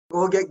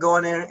we'll get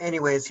going in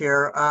anyways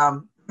here.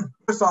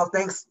 First of all,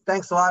 thanks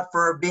a lot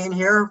for being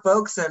here,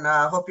 folks, and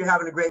hope you're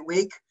having a great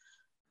week.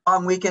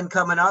 Long weekend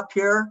coming up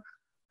here.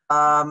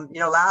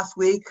 Last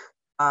week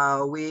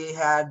we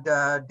had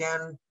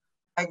Dan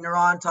Wagner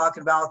on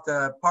talking about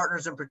the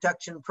Partners in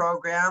Protection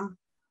program,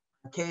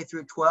 K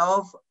through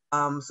 12.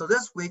 So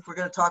this week we're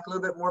going to talk a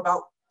little bit more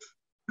about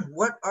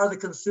what are the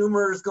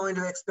consumers going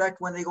to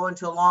expect when they go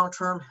into a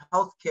long-term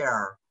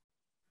healthcare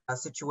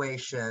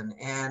situation,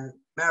 and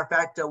matter of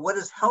fact, what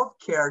is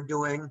healthcare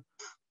doing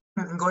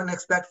and going to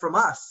expect from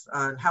us,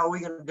 and how are we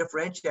going to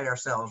differentiate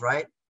ourselves,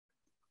 right?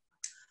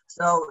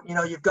 So,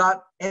 you've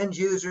got end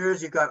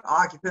users, you've got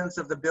occupants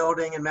of the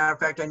building, and matter of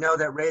fact, I know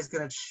that Ray's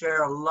going to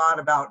share a lot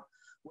about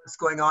what's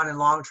going on in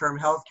long-term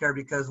healthcare,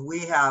 because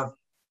we have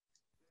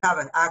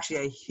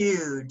actually a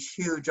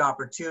huge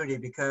opportunity,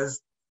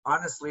 because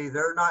honestly,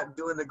 they're not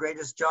doing the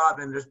greatest job,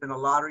 and there's been a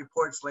lot of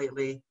reports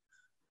lately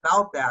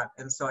about that.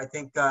 And so I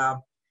think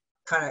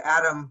kind of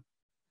Adam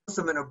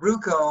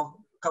Abruzzo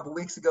a couple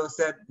weeks ago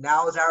said,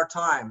 now is our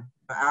time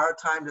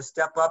to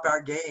step up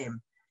our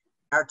game,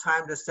 our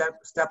time to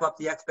step up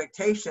the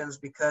expectations,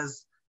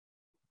 because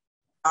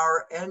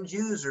our end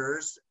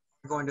users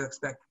are going to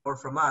expect more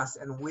from us,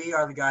 and we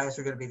are the guys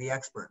who are going to be the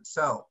experts.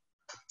 So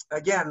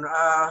again,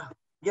 I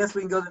guess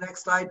we can go to the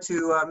next slide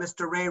to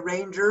Mr. Ray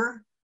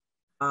Ranger.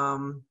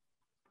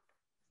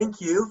 Thank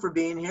you for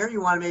being here.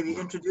 You want to maybe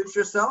introduce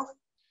yourself?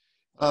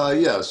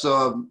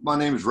 So my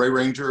name is Ray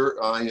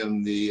Ranger. I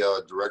am the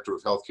Director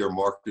of Healthcare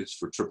Markets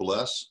for Triple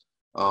S.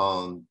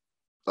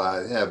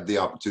 I have the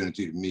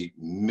opportunity to meet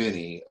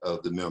many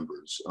of the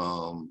members,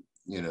 I'm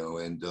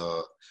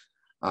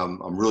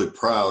really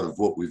proud of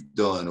what we've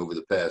done over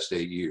the past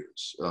 8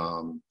 years.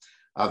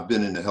 I've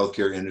been in the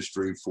healthcare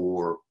industry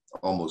for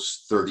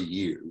almost 30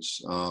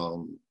 years,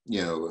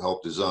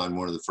 helped design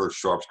one of the first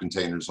sharps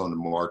containers on the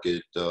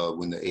market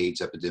when the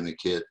AIDS epidemic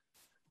hit.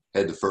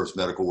 Had the first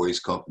medical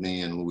waste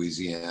company in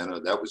Louisiana.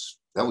 That was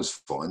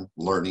fun,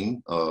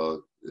 learning.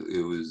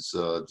 It was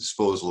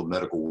disposal of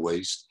medical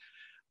waste.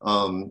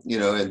 And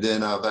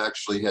then I've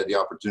actually had the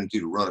opportunity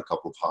to run a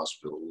couple of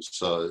hospitals,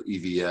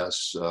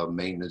 EVS,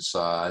 maintenance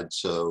side.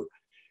 So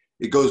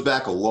it goes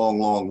back a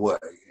long way.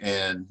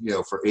 And,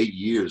 for 8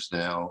 years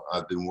now,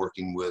 I've been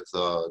working with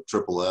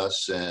Triple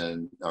S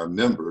and our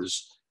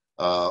members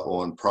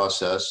on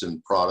process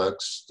and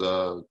products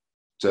to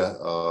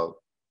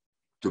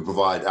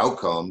provide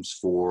outcomes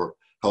for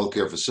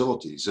healthcare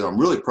facilities. And I'm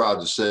really proud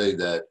to say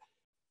that,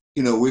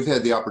 we've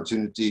had the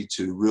opportunity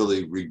to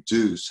really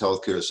reduce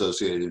healthcare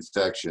associated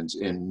infections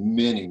in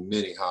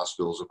many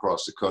hospitals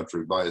across the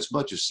country by as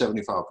much as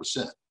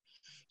 75%.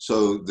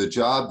 So the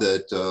job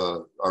that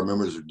our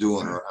members are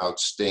doing are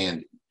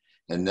outstanding.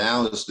 And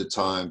now is the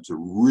time to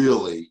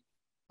really,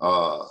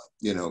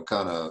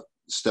 kind of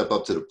step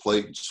up to the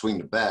plate and swing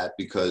the bat,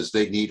 because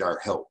they need our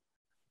help.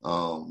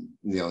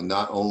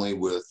 Not only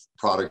with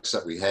products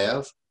that we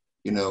have,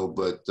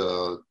 but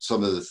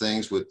some of the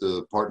things with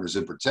the Partners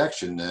in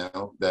Protection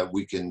now that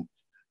we can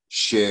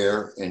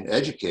share and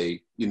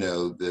educate,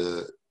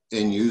 the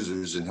end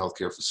users in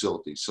healthcare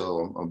facilities.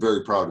 So I'm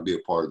very proud to be a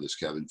part of this,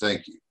 Kevin.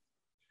 Thank you.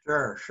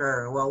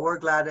 Sure. Well, we're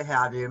glad to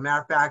have you.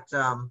 Matter of fact,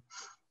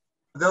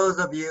 those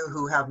of you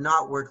who have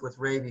not worked with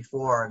Ray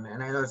before, and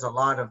I know there's a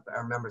lot of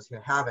our members who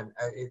haven't,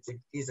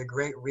 he's a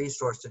great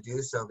resource to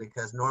do so,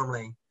 because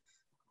normally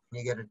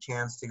you get a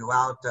chance to go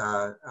out,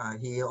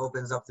 he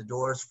opens up the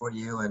doors for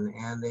you,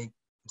 and they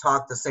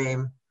talk the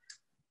same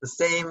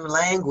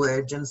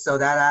language, and so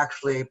that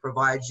actually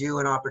provides you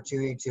an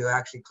opportunity to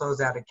actually close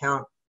that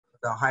account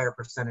with a higher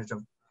percentage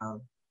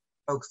of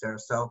folks there.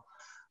 So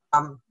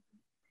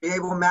be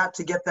able, Matt,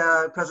 to get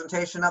the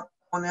presentation up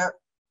on there?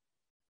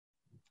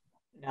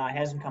 No, it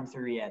hasn't come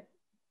through yet.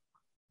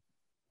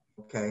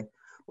 Okay.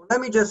 Well, let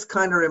me just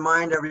kind of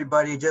remind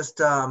everybody, just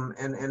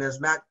and as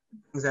Matt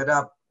brings that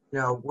up,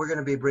 we're going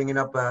to be bringing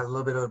up a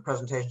little bit of a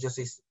presentation just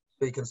so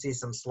you can see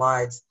some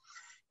slides.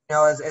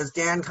 As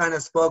Dan kind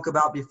of spoke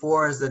about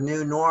before, as the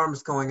new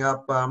norms going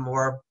up,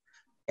 or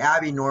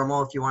Abby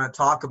normal, if you want to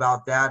talk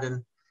about that.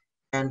 And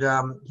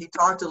he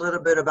talked a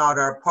little bit about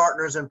our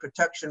Partners in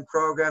Protection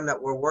program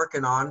that we're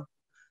working on.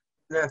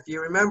 And if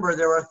you remember,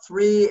 there are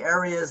 3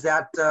 areas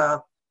that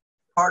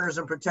Partners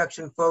in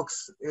Protection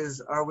folks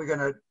we're going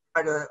to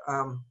try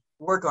to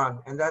work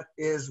on. And that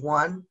is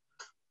 1,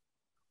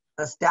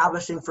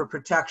 establishing for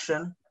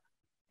protection,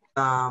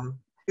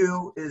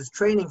 2 is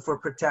training for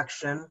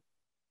protection,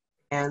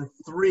 and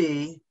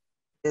 3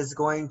 is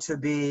going to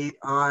be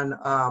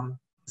on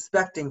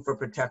inspecting for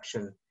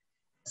protection.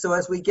 So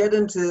as we get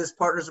into this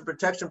Partners in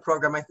Protection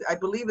program, I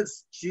believe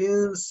it's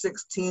June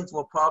 16th,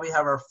 we'll probably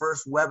have our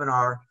first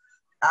webinar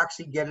to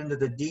actually get into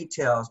the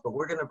details, but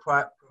we're going to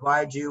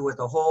provide you with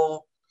a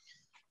whole,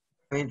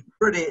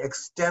 pretty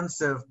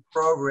extensive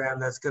program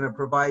that's going to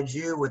provide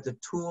you with the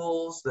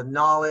tools, the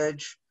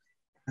knowledge,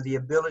 the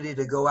ability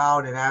to go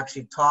out and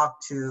actually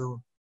talk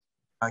to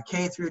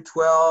K through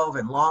 12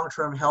 and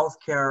long-term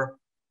healthcare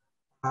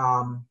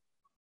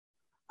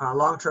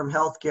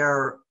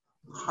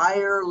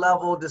higher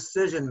level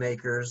decision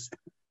makers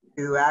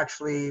to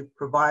actually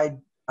provide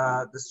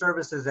the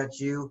services that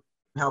you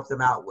help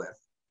them out with.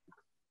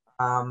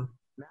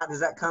 Matt, does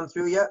that come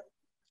through yet?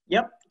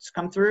 Yep, it's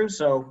come through,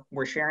 so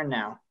we're sharing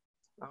now.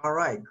 All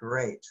right,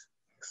 great.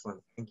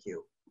 Excellent, thank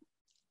you.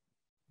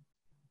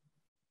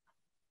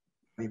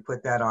 You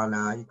put that on,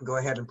 you can go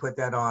ahead and put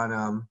that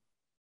on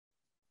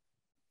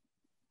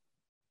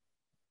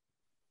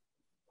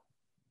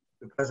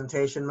the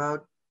presentation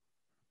mode.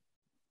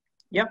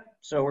 Yep,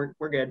 so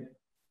we're good.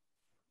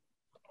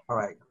 All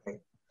right, great.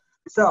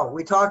 So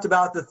we talked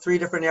about the 3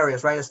 different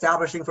areas, right?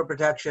 Establishing for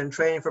protection,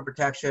 training for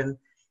protection, and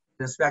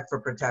inspect for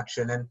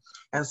protection.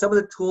 And some of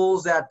the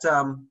tools that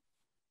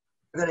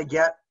we're going to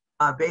get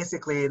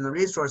basically in the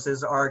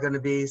resources are going to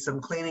be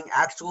some cleaning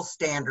actual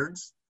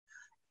standards.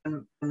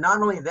 And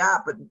not only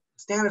that, but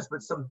standards,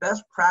 but some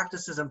best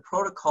practices and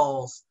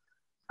protocols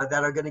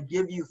that are going to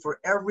give you for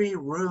every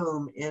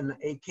room in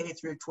a K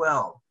through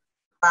 12,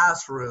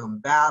 classroom,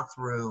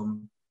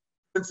 bathroom,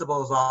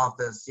 principal's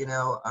office, you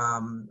know,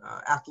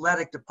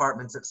 athletic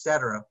departments,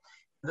 etc.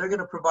 They're going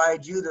to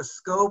provide you the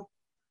scope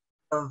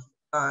of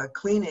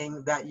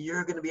cleaning that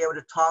you're going to be able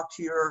to talk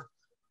to your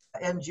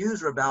end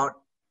user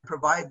about,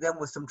 provide them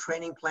with some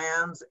training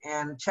plans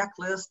and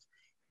checklist.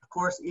 Of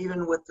course,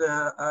 even with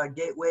the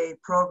Gateway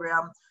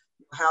program,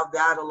 you'll have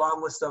that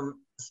along with some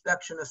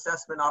inspection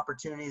assessment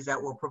opportunities that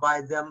will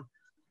provide them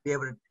to be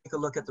able to take a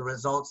look at the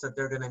results that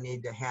they're going to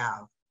need to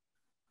have.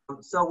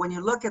 So when you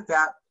look at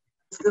that,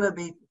 it's going to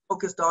be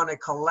focused on a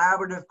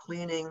collaborative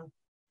cleaning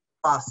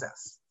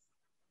process.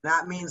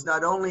 That means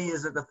not only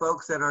is it the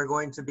folks that are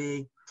going to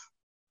be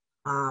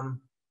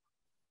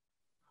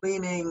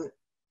cleaning,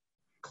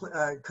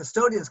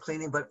 custodians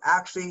cleaning, but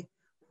actually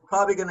we're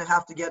probably going to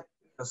have to get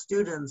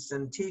students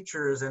and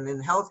teachers and in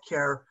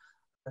healthcare,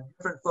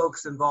 different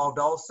folks involved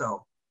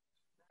also.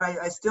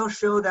 I still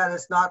show that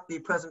it's not the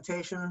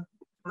presentation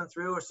coming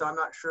through, so I'm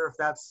not sure if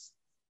that's.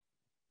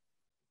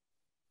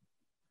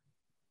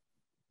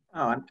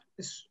 Oh,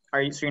 so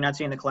you're not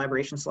seeing the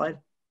collaboration slide?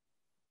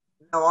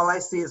 No, all I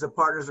see is a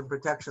partners and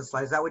protection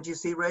slide. Is that what you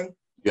see, Ray?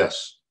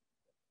 Yes.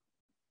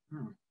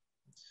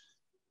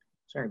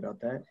 Sorry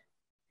about that.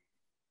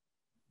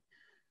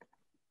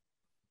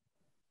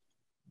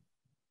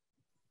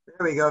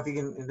 There we go. If you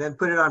can then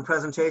put it on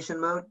presentation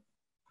mode.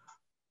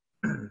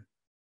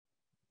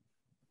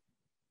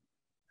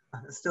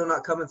 It's still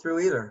not coming through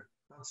either.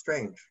 That's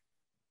strange.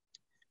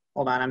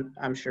 Hold on,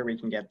 I'm sure we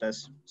can get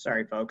this.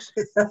 Sorry, folks.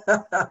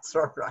 That's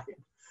all right.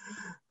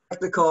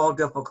 Technical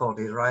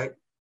difficulties, right?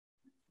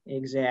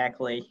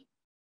 Exactly.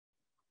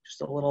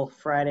 Just a little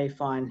Friday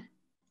fun.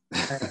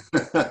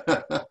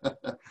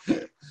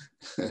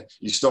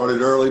 You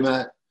started early,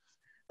 Matt?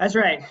 That's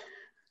right.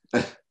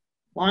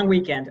 Long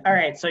weekend. All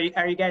right, so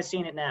are you guys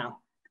seeing it now?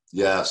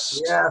 Yes.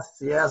 Yes,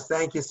 yes.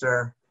 Thank you,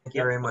 sir. Thank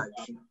you very much.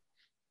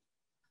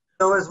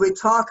 So as we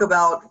talk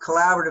about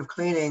collaborative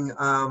cleaning,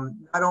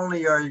 not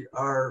only are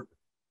our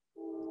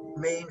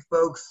main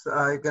folks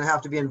going to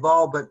have to be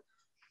involved, but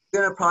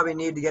you're going to probably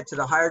need to get to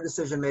the higher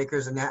decision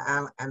makers and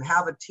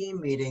have a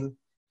team meeting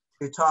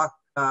to talk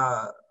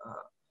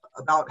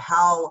about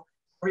how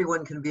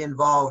everyone can be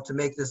involved to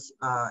make this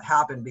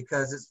happen,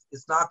 because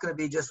it's not going to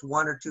be just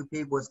 1 or 2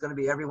 people. It's going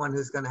to be everyone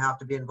who's going to have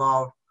to be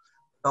involved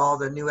with all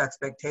the new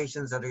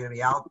expectations that are going to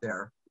be out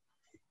there.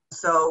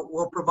 So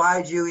we'll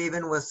provide you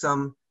even with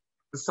some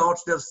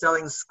consultative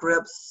selling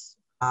scripts,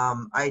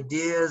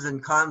 ideas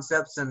and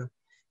concepts, and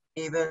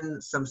even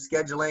some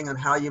scheduling on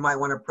how you might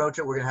want to approach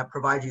it. We're going to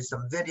provide you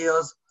some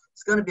videos.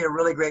 It's going to be a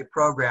really great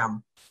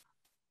program.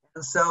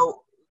 And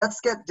so let's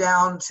get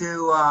down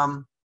to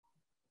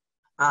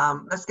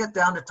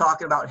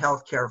talking about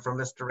healthcare from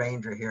Mr.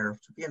 Ranger here.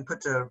 If you can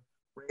put to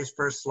Ray's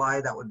first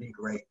slide, that would be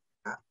great.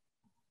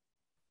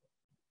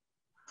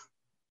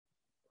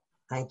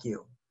 Thank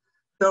you.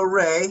 So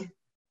Ray,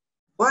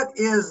 what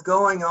is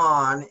going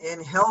on in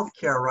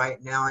healthcare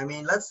right now? I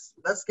mean, let's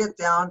get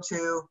down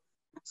to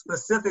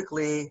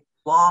specifically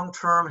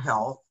long-term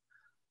health.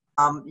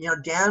 You know,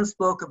 Dan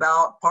spoke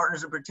about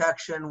partners in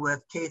protection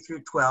with K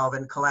through 12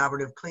 and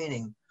collaborative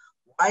cleaning.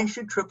 Why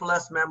should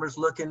SSS members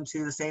look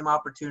into the same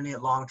opportunity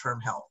at long-term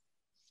health?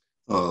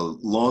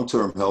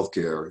 Long-term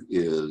healthcare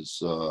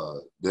is,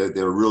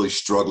 they're really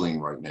struggling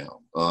right now,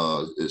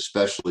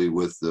 especially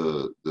with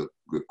the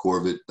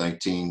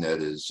COVID-19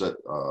 that is,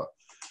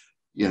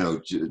 you know,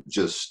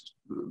 just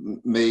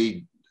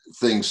made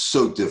things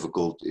so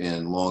difficult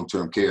in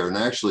long-term care, and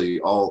actually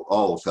all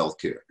of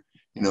healthcare,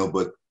 you know.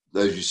 But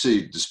as you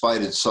see,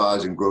 despite its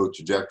size and growth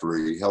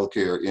trajectory,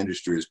 healthcare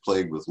industry is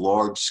plagued with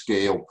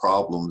large-scale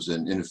problems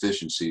and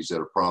inefficiencies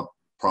that are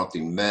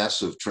prompting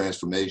massive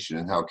transformation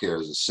in how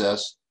care is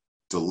assessed,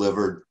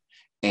 delivered,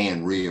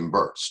 and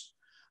reimbursed.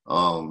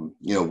 You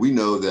know, we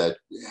know that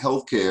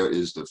healthcare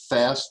is the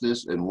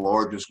fastest and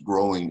largest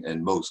growing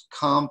and most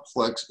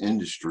complex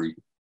industry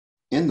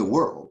in the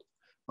world.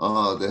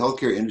 The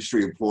healthcare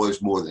industry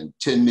employs more than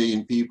 10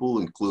 million people,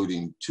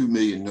 including 2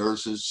 million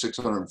nurses,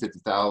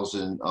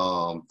 650,000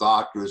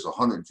 doctors,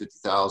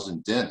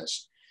 150,000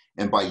 dentists.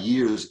 And by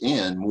year's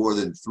end, more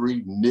than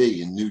 3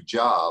 million new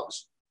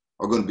jobs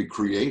are going to be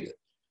created.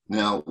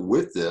 Now,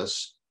 with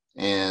this,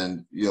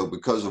 and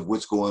because of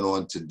what's going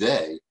on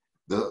today,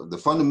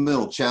 the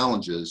fundamental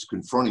challenges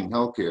confronting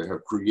healthcare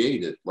have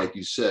created, like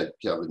you said,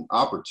 Kevin,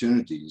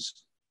 opportunities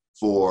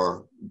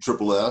for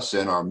S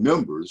and our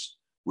members,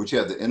 which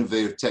have the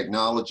innovative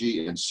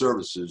technology and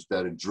services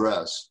that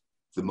address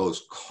the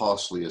most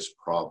costliest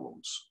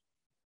problems.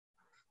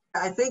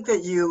 I think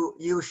that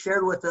you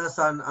shared with us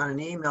on an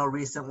email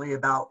recently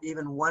about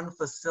even one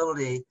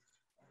facility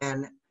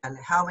and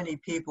how many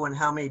people and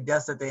how many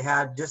deaths that they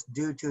had just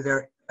due to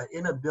their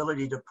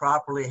inability to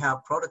properly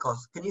have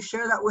protocols. Can you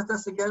share that with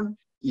us again?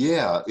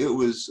 Yeah, it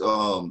was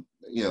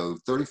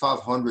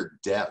 3,500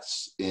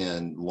 deaths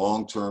in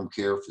long-term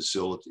care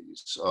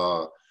facilities,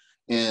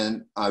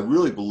 and I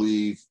really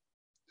believe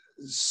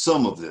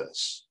some of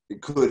this,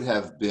 it could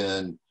have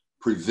been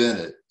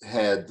prevented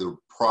had the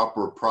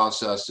proper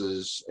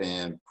processes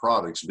and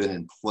products been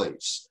in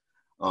place.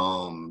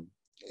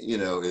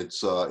 It's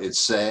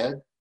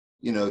sad,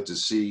 to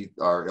see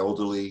our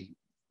elderly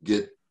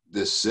get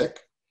this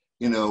sick,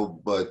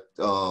 but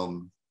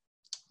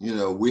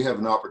we have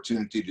an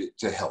opportunity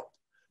to help,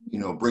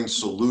 bring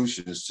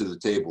solutions to the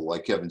table,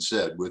 like Kevin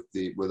said, with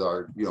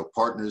our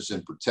partners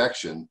in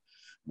protection,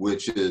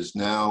 which is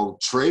now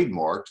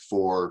trademarked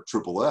for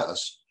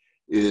S,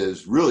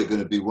 is really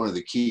going to be one of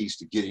the keys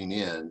to getting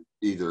in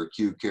either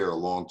acute care or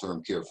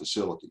long-term care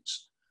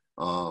facilities.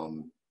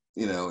 And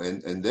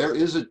there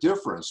is a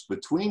difference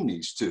between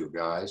these two,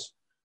 guys.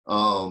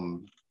 The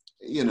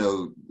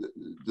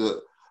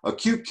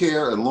acute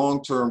care and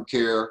long-term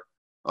care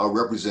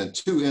represent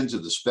two ends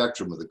of the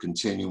spectrum of the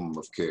continuum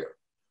of care.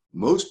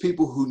 Most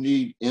people who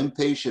need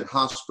inpatient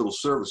hospital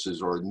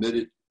services are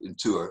admitted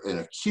into an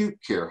acute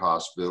care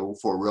hospital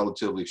for a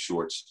relatively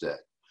short stay.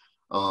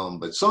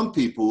 But some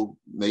people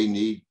may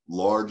need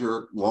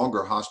longer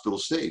hospital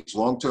stays.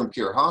 Long-term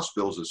care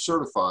hospitals are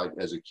certified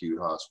as acute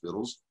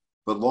hospitals,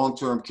 but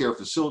long-term care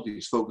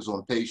facilities focus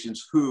on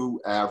patients who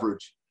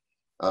average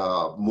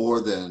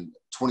more than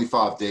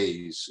 25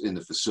 days in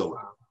the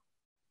facility.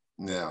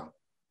 Yeah.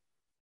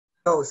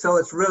 So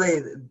it's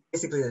really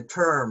basically the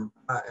term,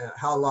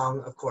 how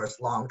long, of course,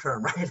 long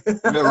term, right?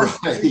 Yeah,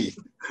 right.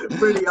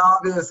 Pretty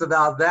obvious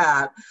about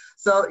that.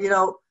 So,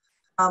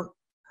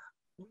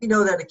 we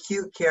know that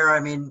acute care, I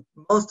mean,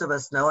 most of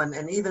us know,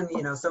 and even,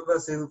 some of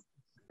us who've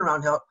been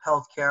around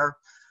healthcare,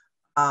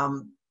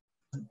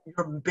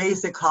 your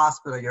basic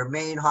hospital, your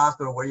main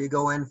hospital where you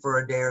go in for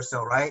a day or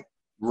so, right?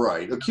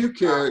 Right. Acute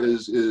care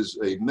is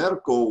a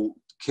medical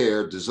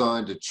care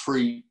designed to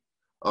treat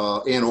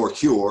and or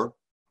cure,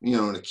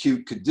 an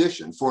acute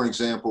condition. For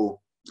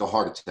example, a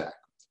heart attack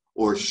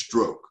or a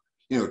stroke.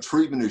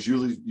 Treatment is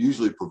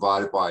usually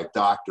provided by a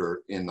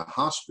doctor in the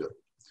hospital.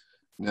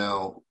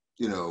 Now,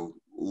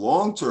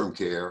 long-term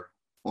care,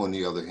 on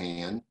the other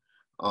hand,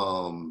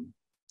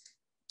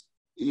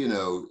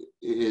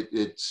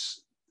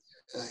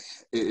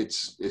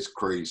 it's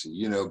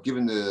crazy.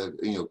 Given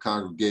the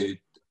congregated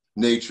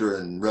nature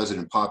and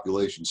resident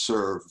population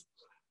served,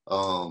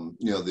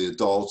 the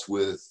adults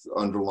with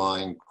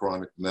underlying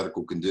chronic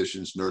medical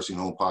conditions, nursing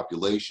home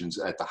populations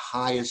at the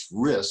highest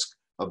risk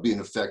of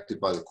being affected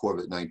by the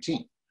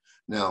COVID-19.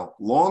 Now,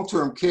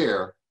 long-term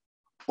care,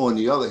 on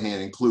the other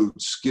hand,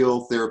 includes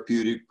skilled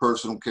therapeutic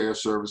personal care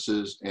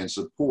services and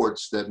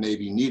supports that may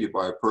be needed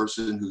by a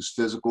person whose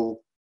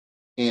physical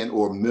and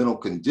or mental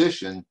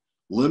condition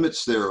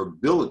limits their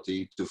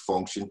ability to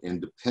function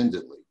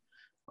independently.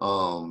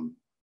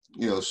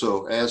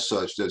 So as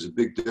such, there's a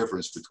big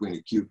difference between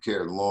acute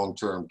care and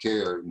long-term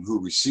care and who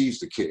receives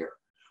the care,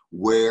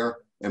 where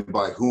and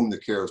by whom the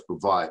care is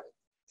provided,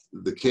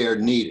 the care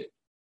needed,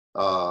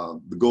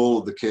 the goal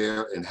of the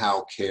care, and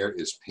how care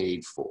is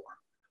paid for.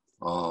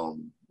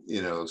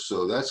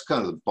 So that's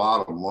kind of the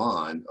bottom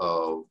line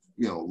of,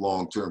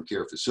 long-term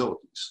care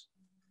facilities.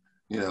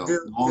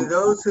 Do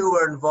those who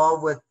are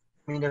involved with,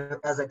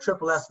 as a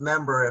S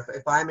member,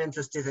 if I'm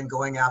interested in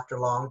going after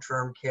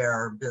long-term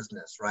care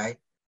business, right?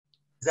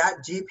 Is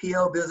that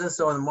GPO business,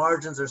 so the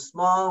margins are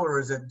small, or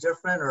is it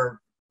different, or,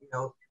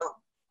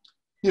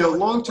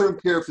 long-term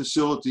care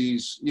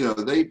facilities,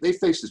 they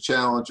face the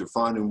challenge of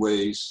finding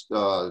ways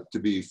to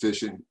be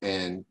efficient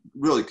and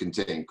really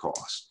contain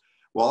costs,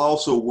 while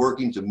also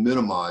working to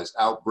minimize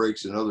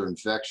outbreaks and other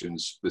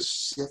infections,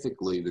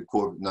 specifically the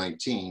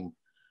COVID-19,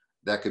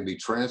 that can be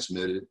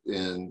transmitted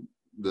in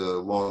the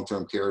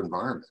long-term care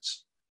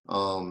environments.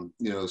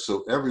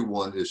 So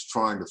everyone is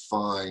trying to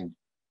find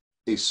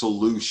a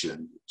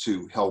solution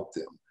to help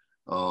them.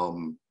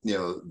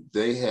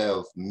 They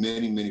have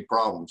many, many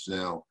problems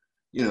now.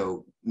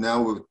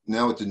 Now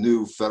with the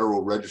new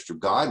Federal Register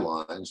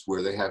guidelines,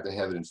 where they have to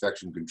have an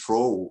infection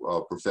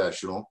control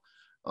professional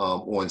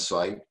on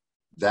site,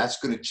 that's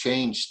going to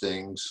change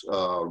things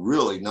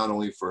really not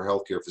only for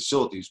healthcare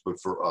facilities,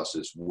 but for us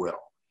as well.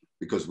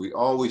 Because we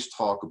always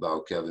talk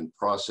about, Kevin,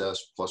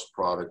 process plus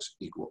products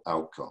equal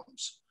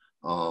outcomes.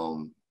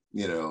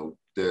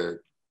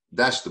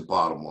 That's the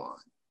bottom line.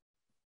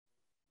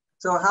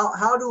 So how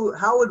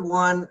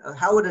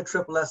would a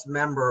S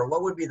member,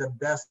 what would be the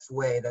best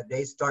way that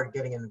they start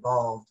getting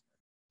involved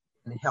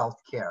in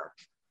healthcare?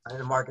 in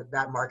the market,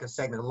 that market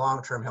segment,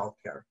 long-term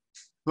healthcare?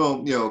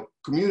 Well,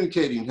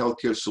 communicating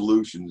healthcare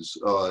solutions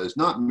is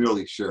not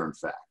merely sharing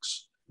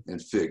facts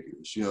and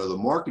figures. The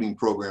marketing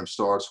program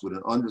starts with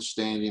an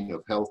understanding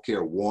of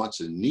healthcare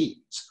wants and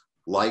needs,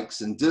 likes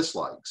and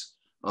dislikes,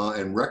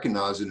 and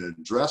recognizing and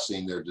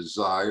addressing their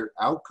desired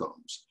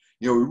outcomes.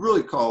 We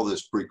really call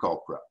this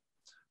pre-call prep.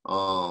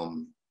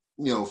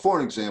 For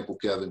an example,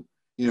 Kevin,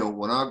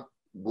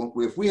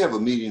 if we have a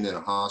meeting in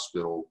a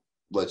hospital,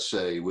 let's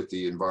say with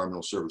the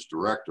environmental service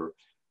director,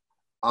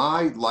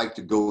 I like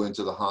to go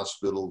into the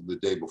hospital the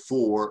day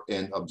before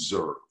and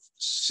observe,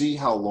 see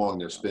how long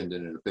they're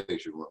spending in a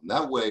patient room.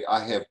 That way I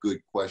have good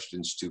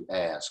questions to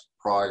ask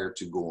prior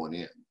to going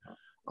in.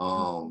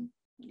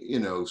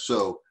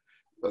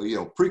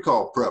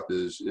 Pre-call prep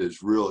is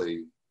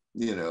really,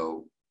 key,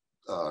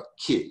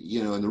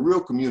 and the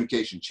real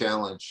communication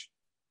challenge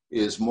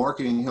is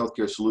marketing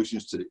healthcare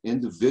solutions to the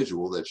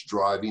individual that's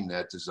driving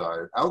that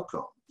desired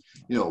outcome.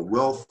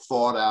 Well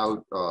thought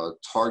out,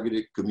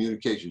 targeted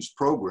communications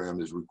program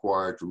is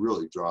required to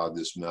really drive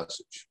this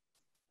message.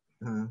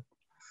 So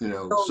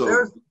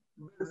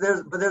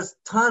there's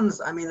tons.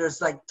 I mean,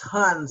 there's like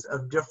tons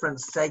of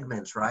different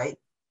segments, right?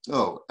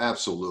 Oh,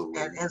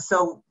 absolutely. And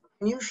so,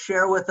 can you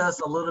share with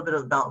us a little bit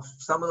about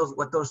some of those,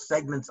 what those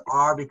segments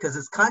are? Because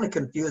it's kind of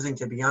confusing,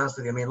 to be honest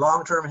with you. I mean,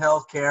 long-term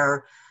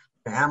healthcare,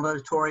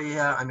 ambulatory.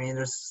 I mean,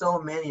 there's so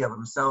many of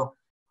them. So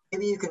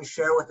maybe you can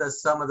share with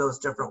us some of those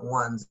different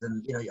ones,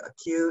 and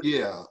acute,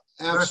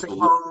 nursing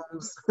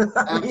homes.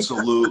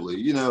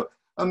 Absolutely.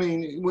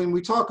 When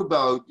we talk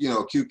about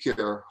acute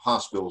care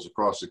hospitals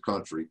across the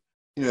country,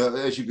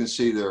 as you can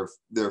see, there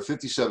are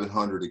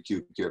 5,700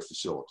 acute care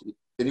facilities,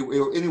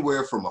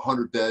 anywhere from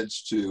 100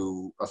 beds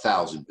to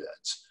 1,000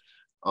 beds.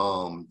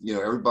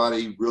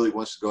 Everybody really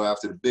wants to go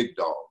after the big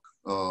dog,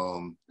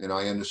 and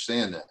I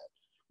understand that.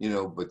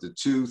 But the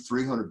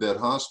 200-300 bed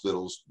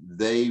hospitals,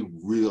 they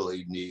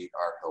really need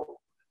our help.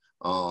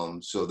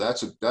 So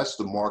that's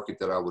the market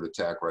that I would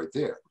attack right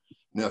there.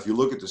 Now, if you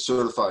look at the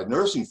certified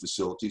nursing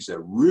facilities that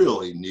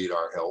really need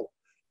our help,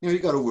 you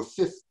got over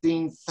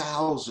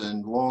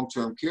 15,000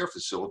 long-term care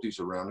facilities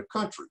around the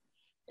country.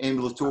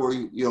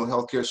 Ambulatory,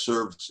 healthcare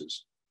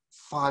services,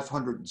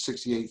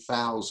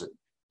 568,000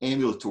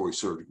 ambulatory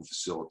surgical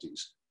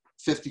facilities,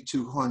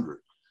 5,200.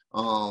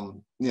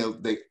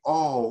 They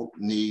all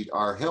need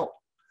our help.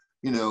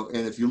 And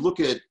if you look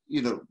at,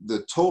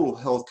 the total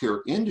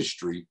healthcare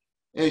industry,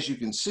 as you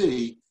can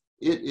see,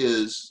 it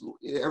is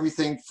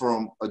everything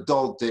from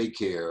adult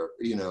daycare,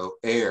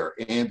 air,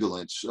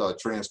 ambulance,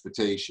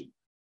 transportation,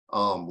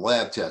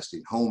 lab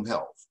testing, home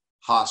health,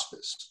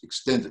 hospice,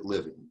 extended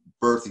living,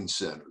 birthing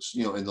centers,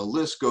 and the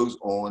list goes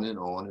on and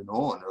on and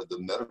on of the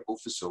medical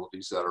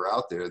facilities that are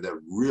out there that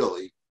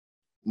really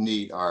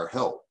need our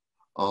help.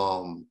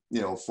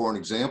 For an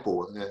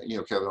example,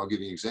 Kevin, I'll give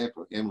you an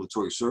example.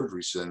 Ambulatory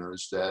surgery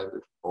centers that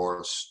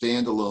are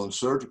standalone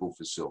surgical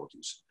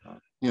facilities.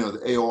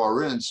 The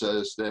AORN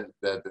says that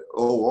the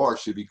OR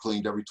should be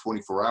cleaned every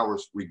 24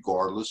 hours,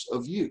 regardless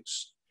of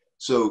use.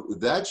 So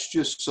that's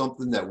just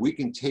something that we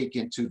can take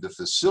into the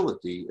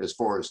facility as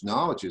far as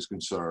knowledge is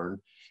concerned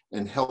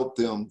and help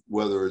them,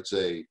 whether it's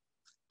a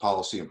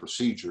policy and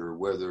procedure,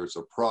 whether it's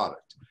a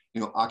product,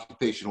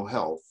 occupational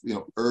health,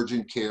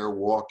 urgent care,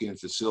 walk-in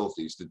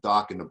facilities, the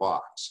doc in the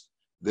box.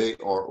 They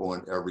are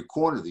on every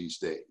corner these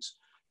days.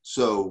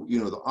 So,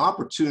 the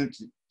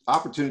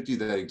opportunity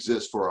that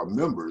exists for our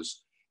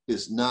members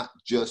is not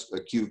just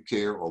acute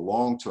care or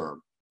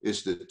long-term,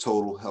 it's the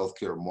total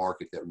healthcare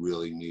market that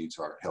really needs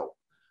our help.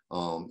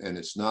 And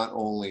it's not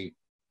only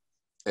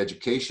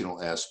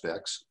educational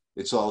aspects,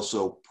 it's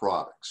also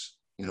products.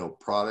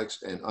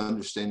 Products and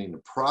understanding the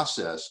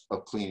process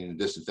of cleaning and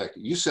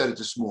disinfecting. You said it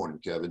this morning,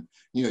 Kevin,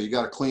 you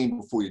got to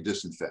clean before you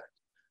disinfect.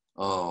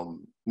 How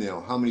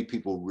many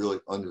people really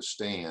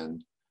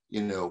understand,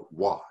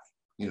 why?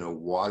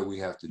 Why do we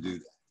have to do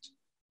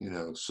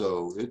that?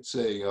 So it's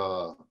a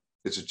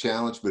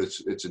challenge, but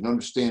it's an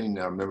understanding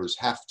that our members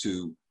have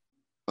to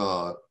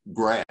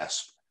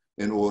grasp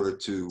in order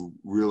to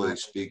really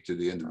speak to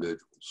the individuals.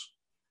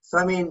 So,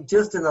 I mean,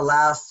 just in the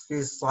last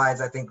few slides,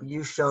 I think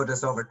you showed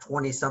us over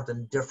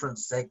 20-something different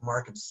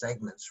market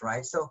segments,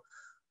 right? So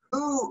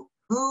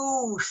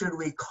who should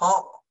we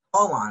call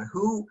on?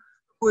 Who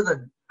are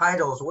the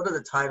titles? What are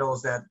the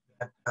titles that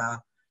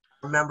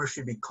members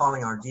should be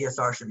calling on,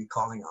 DSR should be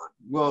calling on?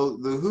 Well,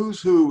 the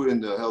who's who in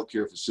the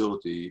healthcare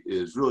facility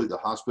is really the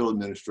hospital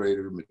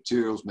administrator,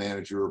 materials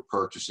manager,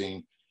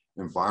 purchasing,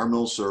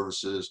 environmental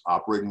services,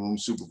 operating room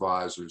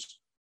supervisors,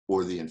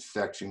 or the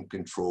infection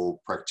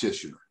control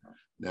practitioner.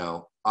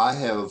 Now, I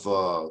have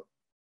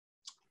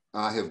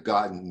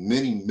gotten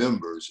many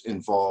members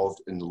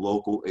involved in the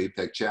local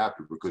APEC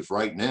chapter because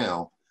right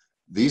now,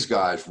 these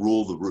guys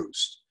rule the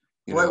roost.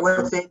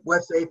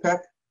 What's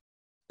APEC?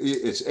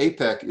 It's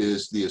APEC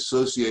is the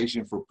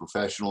Association for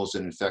Professionals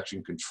in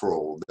Infection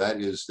Control. That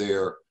is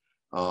their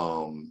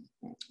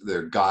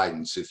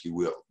guidance, if you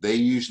will. They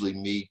usually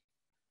meet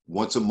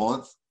once a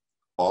month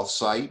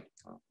off-site.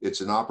 It's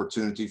an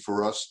opportunity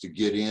for us to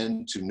get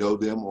in to know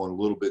them on a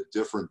little bit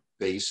different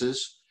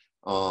basis.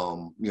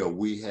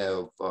 We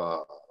have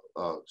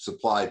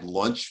supplied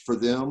lunch for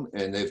them,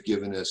 and they've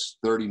given us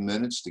 30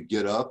 minutes to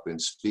get up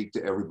and speak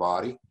to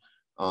everybody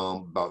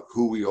about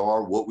who we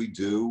are, what we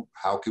do,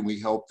 how can we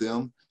help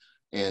them,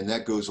 and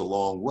that goes a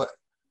long way.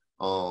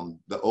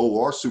 The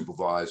OR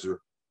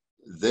supervisor,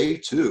 they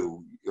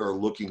too are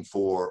looking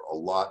for a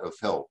lot of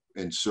help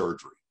in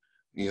surgery.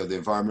 The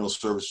environmental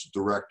services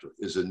director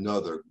is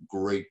another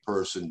great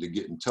person to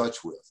get in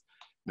touch with.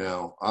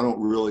 Now, I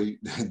don't really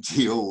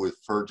deal with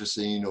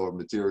purchasing or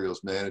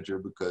materials manager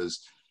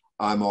because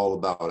I'm all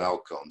about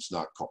outcomes,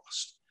 not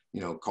cost,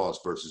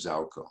 cost versus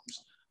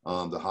outcomes.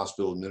 The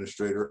hospital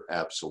administrator,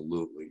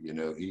 absolutely.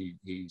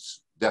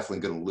 He's definitely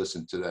going to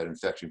listen to that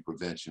infection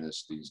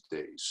preventionist these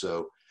days.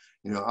 So,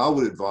 I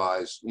would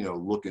advise,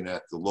 looking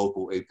at the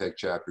local APEC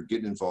chapter,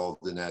 getting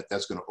involved in that.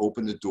 That's going to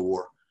open the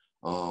door.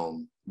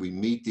 We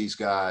meet these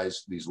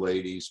guys, these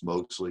ladies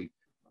mostly,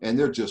 and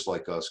they're just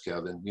like us,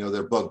 Kevin.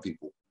 They're bug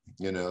people.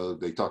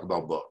 They talk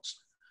about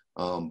bugs,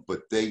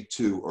 but they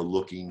too are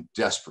looking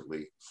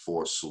desperately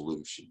for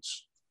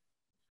solutions.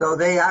 So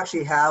they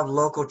actually have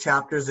local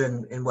chapters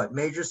in what,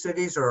 major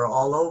cities or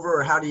all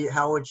over, or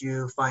how would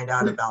you find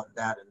out about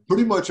that?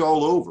 Pretty much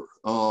all over.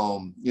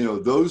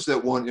 Those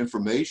that want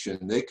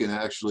information, they can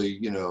actually,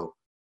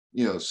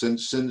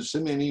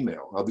 send me an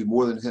email. I'll be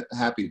more than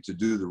happy to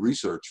do the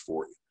research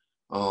for you.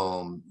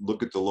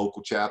 Look at the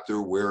local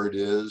chapter, where it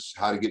is,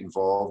 how to get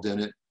involved in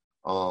it.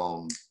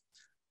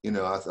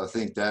 I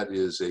think that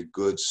is a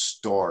good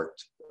start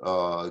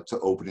to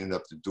opening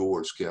up the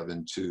doors,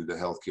 Kevin, to the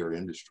healthcare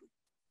industry.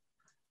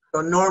 So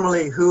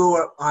normally, who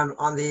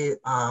on the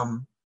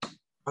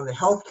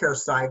healthcare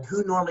side,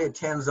 who normally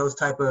attends those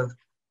type of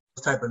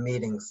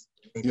meetings?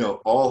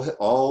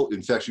 All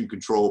infection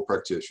control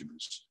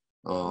practitioners.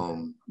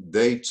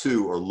 They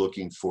too are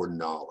looking for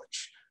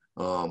knowledge.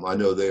 I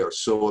know they are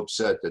so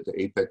upset that the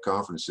APEC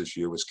conference this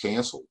year was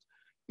canceled,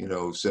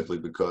 simply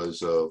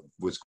because of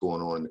what's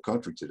going on in the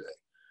country today.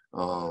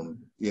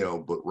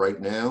 But right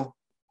now,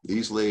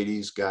 these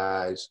ladies,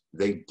 guys,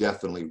 they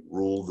definitely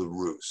rule the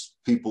roost.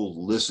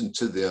 People listen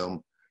to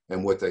them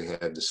and what they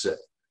have to say.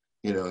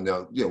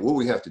 Now, what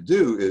we have to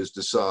do is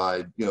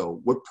decide,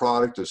 what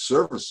product or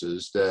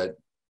services that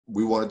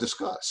we want to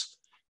discuss.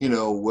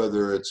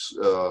 Whether it's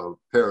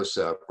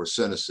Paracep or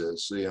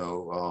Senesys,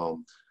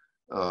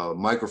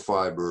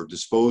 microfiber,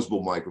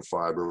 disposable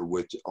microfiber,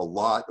 which a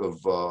lot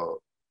of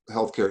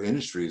healthcare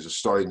industries are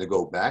starting to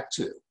go back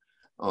to.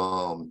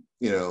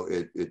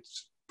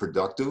 It's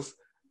productive.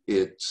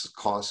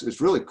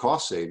 It's really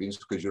cost savings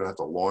because you don't have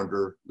to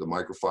launder the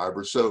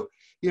microfiber. So,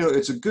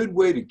 it's a good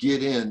way to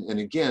get in and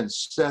again,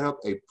 set up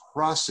a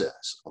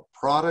process, a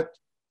product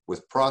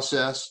with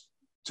process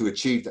to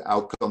achieve the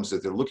outcomes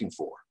that they're looking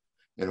for.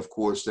 And of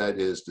course, that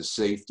is the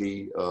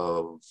safety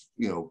of,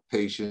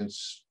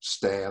 patients,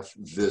 staff,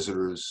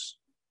 visitors,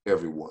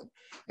 everyone.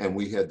 And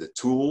we have the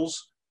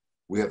tools,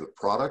 we have the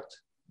product,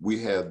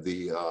 we have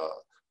the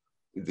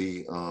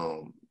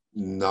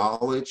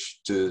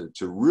knowledge to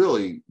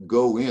really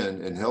go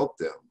in and help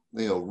them,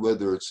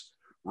 whether it's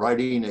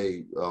writing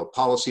a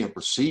policy and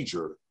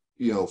procedure,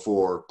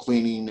 for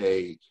cleaning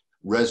a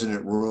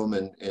resident room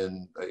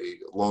in a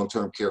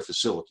long-term care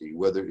facility,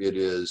 whether it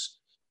is,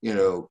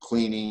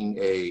 cleaning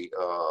a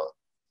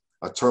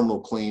terminal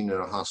clean in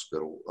a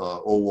hospital,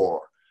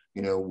 OR.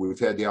 We've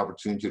had the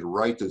opportunity to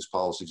write those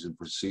policies and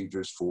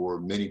procedures for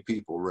many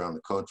people around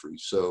the country.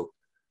 So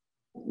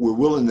we're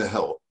willing to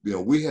help.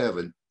 We have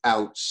an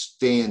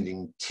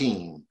outstanding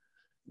team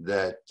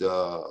that,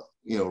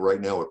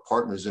 right now are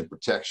partners in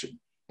protection,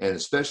 and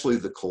especially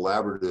the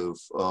collaborative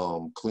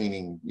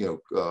cleaning,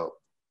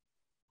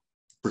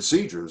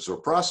 procedures or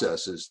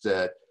processes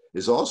that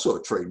is also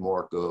a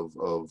trademark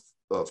of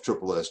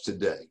SSS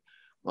today.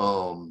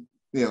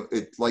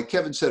 Like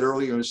Kevin said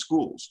earlier in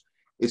schools,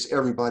 it's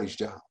everybody's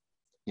job,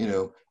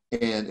 and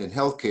in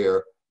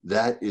healthcare,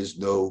 that is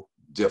no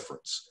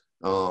difference.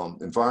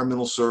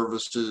 Environmental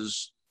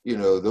services,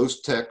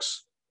 those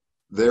techs,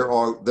 they're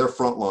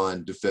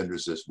frontline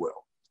defenders as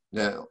well.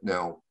 Now,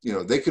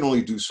 they can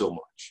only do so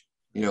much.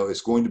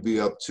 It's going to be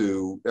up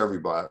to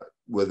everybody,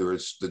 whether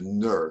it's the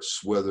nurse,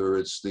 whether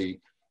it's the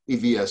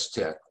EVS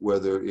tech,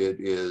 whether it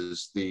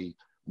is the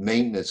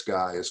maintenance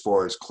guy as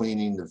far as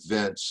cleaning the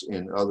vents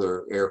and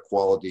other air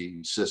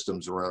quality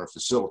systems around a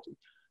facility.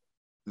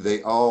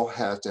 They all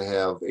have to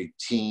have a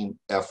team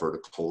effort, a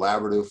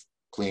collaborative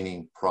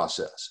cleaning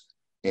process.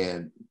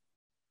 And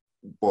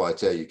boy, I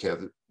tell you,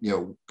 Kevin,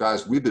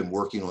 guys, we've been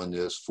working on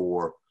this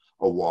for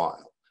a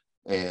while.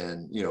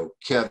 And,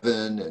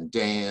 Kevin and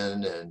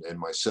Dan and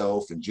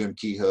myself and Jim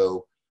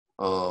Kehoe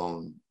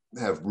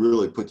have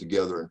really put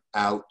together an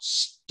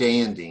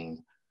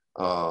outstanding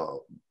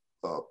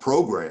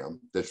program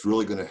that's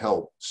really going to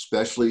help,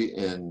 especially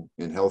in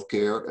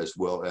healthcare as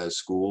well as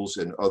schools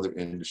and other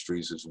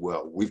industries as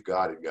well. We've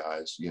got it,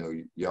 guys.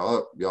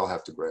 Y'all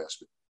have to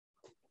grasp it.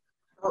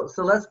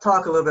 So let's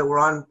talk a little bit. We're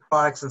on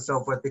products and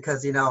so forth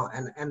because,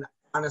 and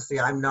honestly,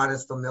 I'm not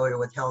as familiar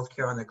with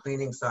healthcare on the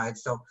cleaning side.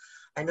 So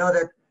I know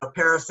that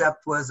Paracep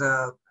was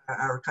our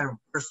kind of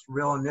first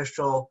real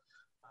initial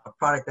a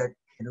product that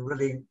can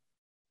really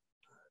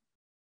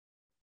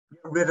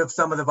get rid of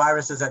some of the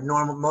viruses that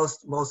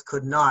most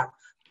could not.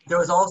 There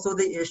was also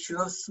the issue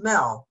of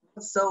smell.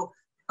 So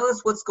tell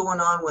us what's going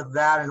on with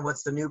that and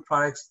what's the new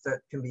products that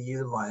can be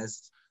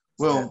utilized.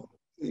 Well,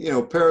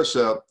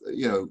 Paracet,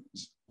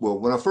 well,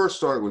 when I first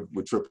started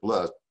with Triple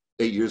S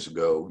 8 years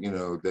ago,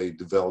 they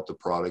developed a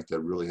product that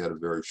really had a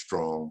very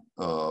strong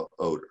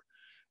odor.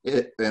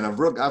 And I've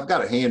got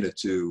to hand it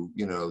to,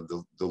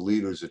 the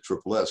leaders at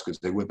Triple S, because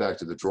they went back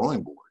to the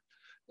drawing board.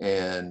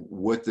 And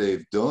what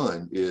they've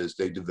done is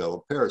they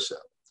developed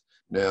Paracet.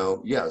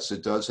 Now, yes,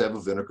 it does have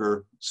a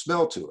vinegar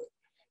smell to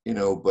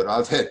it, but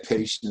I've had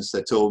patients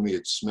that told me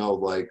it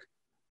smelled like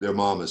their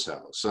mama's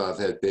house. So I've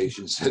had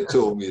patients that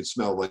told me it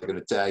smelled like an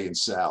Italian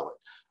salad.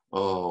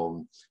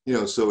 So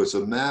it's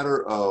a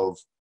matter of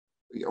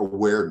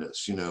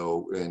awareness,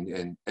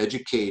 and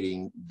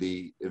educating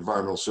the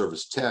environmental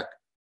service tech.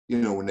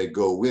 When they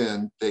go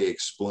in, they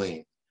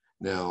explain.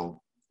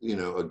 Now,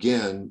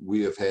 again,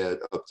 we have had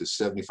up to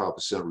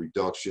 75%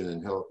 reduction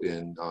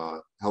in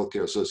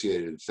healthcare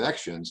associated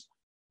infections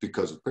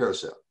because of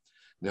Paracet.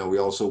 Now, we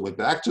also went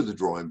back to the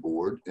drawing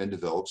board and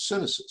developed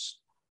Synesis.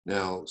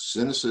 Now,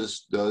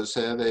 Synesis does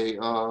have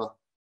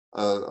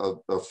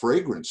a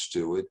fragrance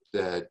to it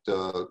that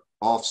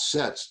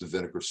offsets the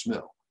vinegar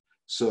smell.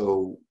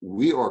 So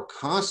we are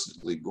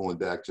constantly going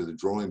back to the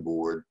drawing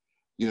board.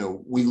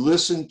 We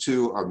listen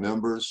to our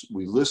members,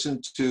 we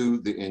listen to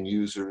the end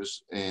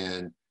users,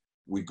 and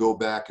we go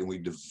back and we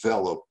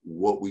develop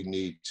what we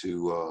need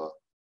to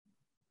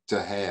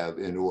have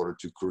in order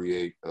to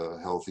create a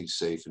healthy,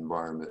 safe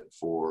environment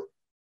for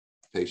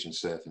patients,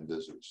 staff, and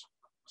visitors.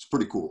 It's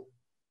pretty cool.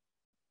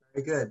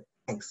 Very good.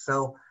 Thanks.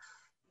 So,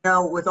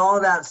 with all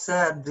that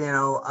said,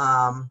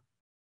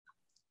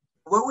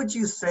 what would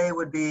you say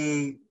would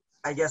be,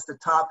 I guess, the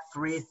top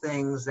 3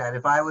 things that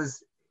if I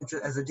was,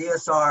 as a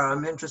DSR,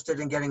 I'm interested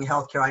in getting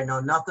healthcare, I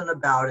know nothing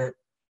about it,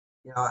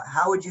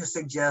 how would you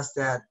suggest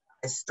that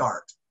I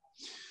start?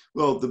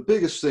 Well, the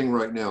biggest thing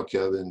right now,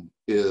 Kevin,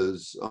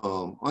 is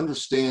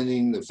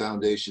understanding the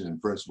foundation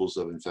and principles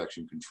of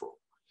infection control.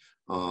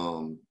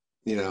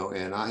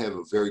 And I have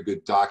a very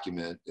good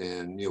document,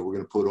 and, we're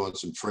going to put on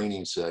some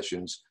training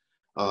sessions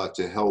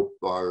to help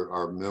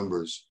our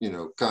members,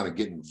 kind of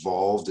get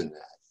involved in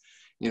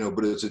that,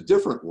 but it's a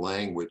different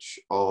language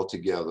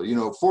altogether.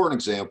 For an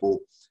example,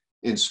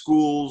 in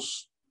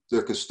schools,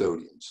 they're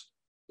custodians.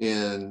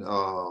 In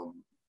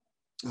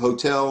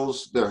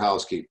hotels, they're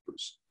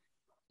housekeepers.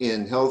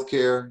 In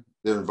healthcare,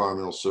 they're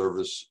environmental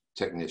service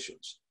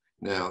technicians.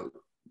 Now,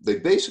 they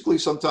basically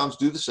sometimes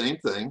do the same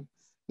thing,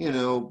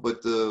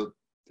 but the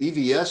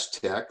EVS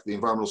tech, the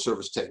environmental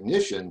service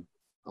technician,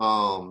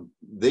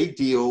 they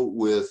deal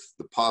with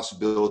the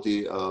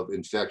possibility of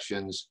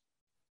infections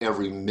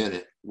every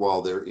minute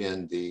while they're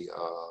in the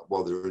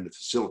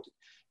facility.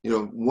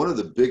 One of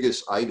the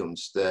biggest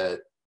items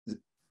that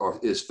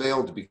is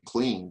failed to be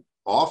cleaned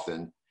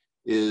often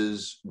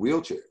is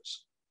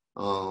wheelchairs.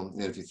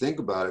 And if you think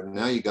about it,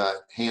 now you got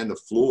hand to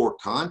floor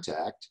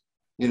contact,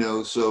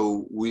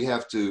 so we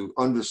have to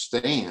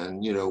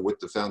understand, what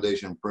the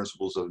foundation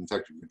principles of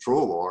infection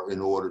control are in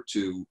order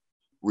to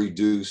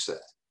reduce that.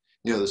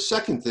 The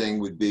second thing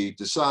would be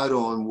decide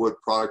on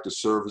what product or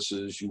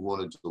services you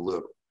want to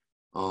deliver.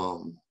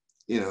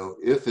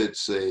 If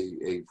it's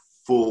a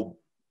full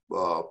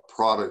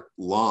product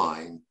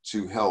line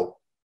to help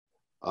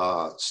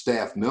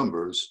staff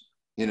members,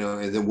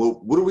 and then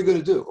what are we going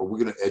to do? Are we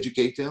going to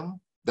educate them?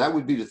 That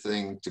would be the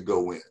thing to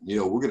go in.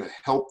 We're going to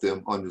help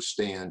them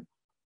understand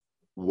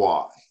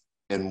why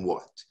and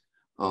what.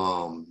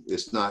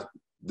 It's not,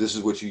 this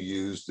is what you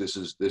use,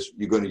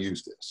 you're going to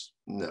use this.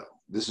 No,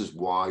 this is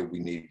why we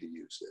need to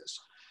use this.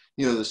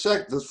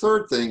 The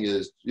third thing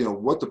is,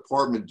 what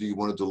department do you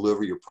want to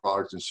deliver your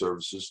products and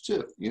services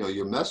to?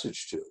 Your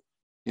message to.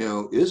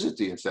 Is it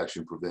the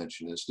infection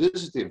preventionist?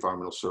 Is it the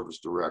environmental service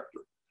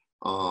director?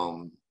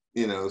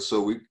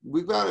 So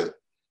we've got to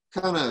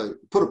kind of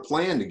put a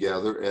plan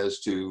together as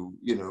to,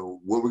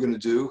 what we're going to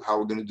do, how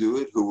we're going to do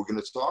it, who we're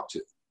going to talk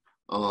to.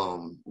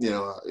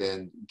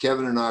 And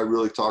Kevin and I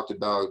really talked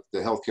about the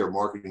healthcare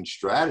marketing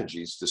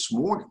strategies this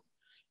morning.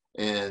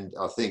 And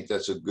I think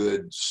that's a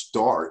good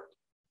start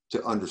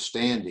to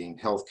understanding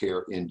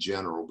healthcare in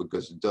general,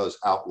 because it does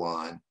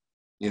outline,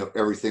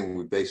 everything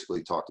we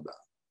basically talked about.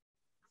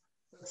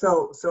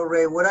 So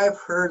Ray, what I've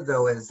heard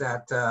though is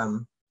that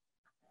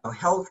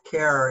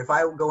healthcare, if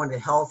I go into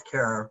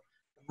healthcare,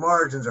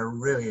 margins are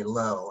really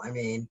low. I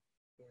mean,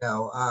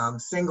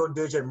 single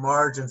digit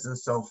margins and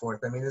so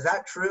forth. I mean, is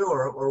that true,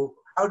 or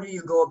how do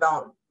you go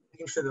about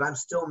making sure that I'm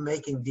still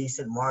making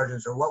decent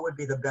margins, or what would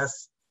be the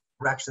best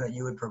direction that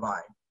you would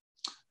provide?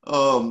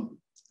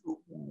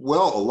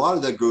 Well, a lot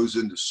of that goes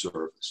into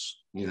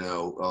service.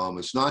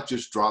 It's not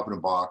just dropping a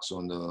box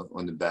on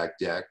the back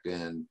deck,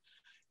 and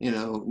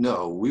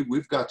no,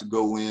 we've got to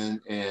go in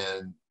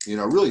and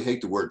I really hate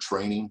the word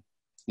training,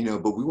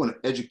 but we want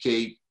to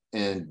educate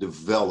and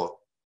develop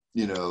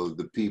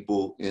the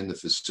people in the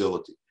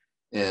facility,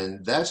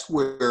 and that's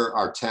where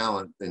our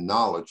talent and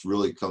knowledge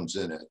really comes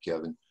in at,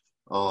 Kevin.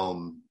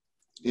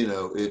 You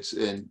know,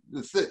 and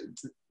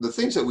the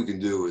things that we can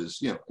do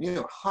is,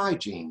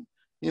 hygiene,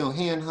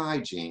 hand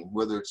hygiene,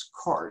 whether it's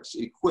carts,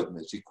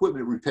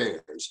 equipment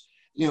repairs,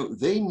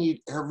 they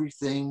need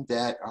everything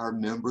that our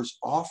members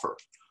offer.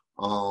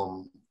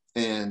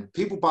 And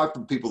people buy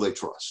from people they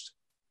trust.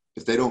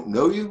 If they don't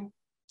know you,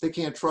 they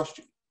can't trust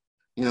you.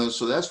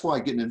 So that's why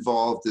getting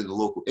involved in the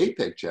local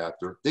APEC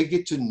chapter, they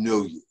get to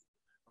know you,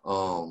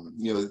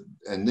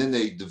 and then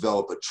they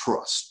develop a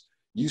trust.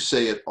 You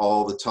say it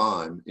all the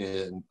time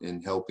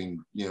in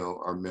helping,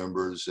 our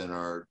members and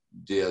our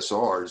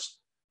DSRs,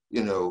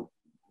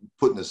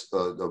 putting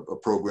a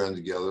program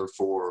together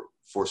for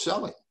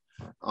selling,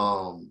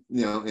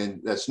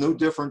 and that's no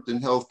different than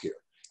healthcare.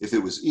 If it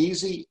was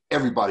easy,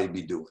 everybody'd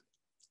be doing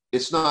it.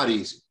 It's not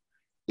easy.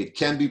 It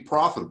can be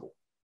profitable.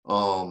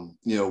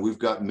 We've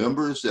got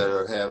members that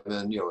are having,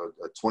 a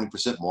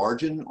 20%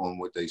 margin on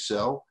what they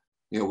sell.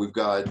 We've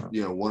got,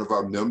 one of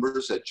our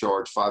members that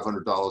charge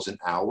 $500 an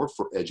hour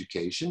for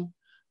education.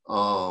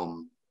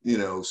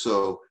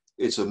 So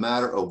it's a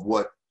matter of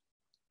what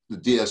the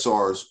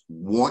DSRs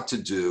want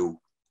to do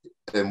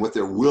and what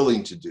they're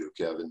willing to do,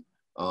 Kevin,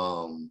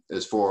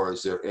 as far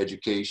as their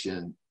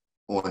education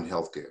on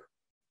healthcare.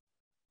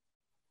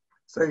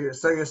 So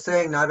you're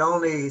saying not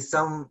only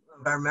some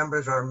of our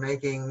members are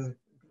making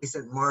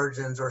decent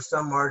margins or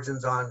some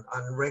margins on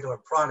regular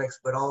products,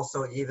 but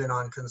also even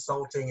on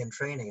consulting and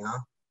training, huh?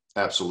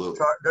 Absolutely.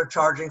 They're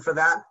charging for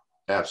that?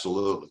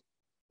 Absolutely.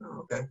 Oh,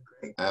 okay,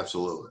 great.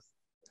 Absolutely.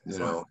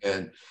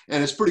 And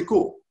it's pretty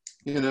cool.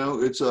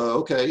 It's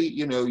okay,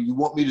 you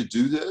want me to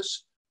do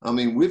this? I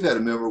mean, we've had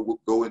a member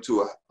go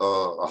into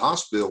a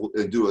hospital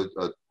and do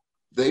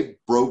they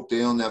broke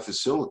down that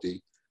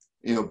facility,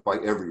 by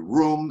every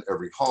room,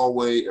 every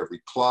hallway, every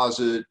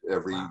closet,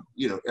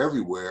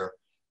 everywhere,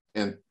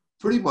 and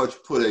pretty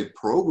much put a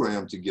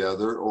program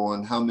together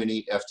on how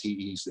many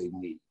FTEs they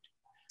need.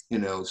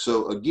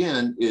 So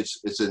again,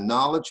 it's a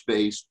knowledge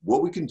base,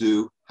 what we can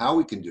do, how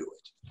we can do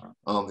it.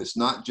 It's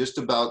not just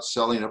about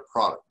selling a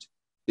product.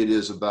 It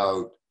is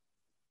about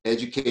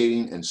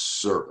educating and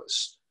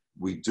service.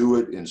 We do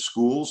it in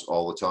schools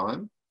all the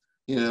time.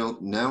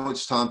 Now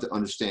it's time to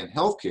understand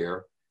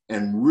healthcare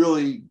and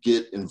really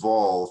get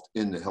involved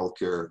in the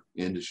healthcare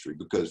industry,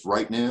 because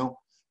right now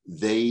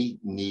they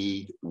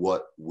need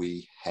what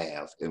we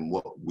have and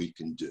what we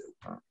can do.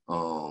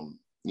 I'm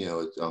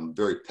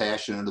very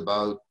passionate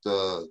about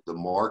the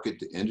market,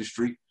 the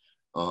industry.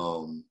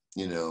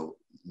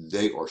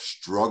 They are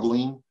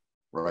struggling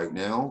right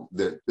now.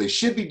 They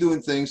should be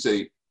doing things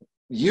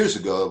years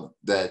ago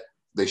that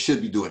they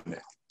should be doing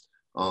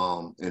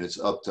now. And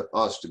it's up to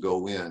us to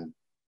go in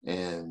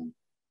and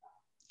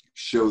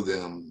show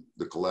them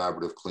the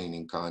collaborative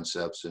cleaning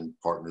concepts and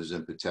Partners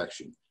in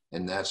Protection.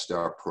 And that's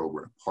our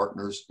program,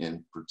 Partners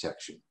in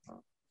Protection.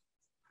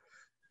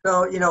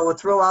 So, we'll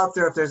throw out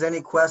there if there's any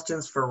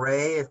questions for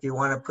Ray, if you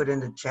want to put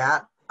into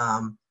chat,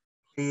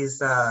 please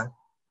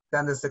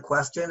send us a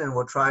question and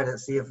we'll try to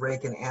see if Ray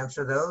can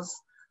answer those.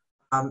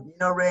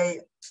 Ray,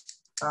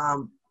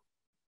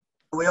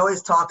 we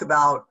always talk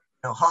about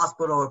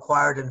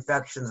hospital-acquired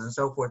infections and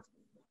so forth.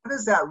 What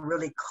is that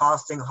really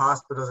costing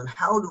hospitals, and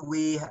how do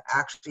we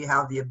actually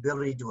have the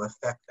ability to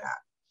affect that?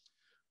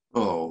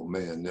 Oh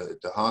man,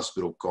 the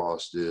hospital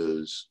cost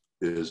is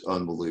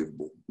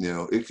unbelievable.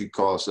 It could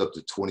cost up to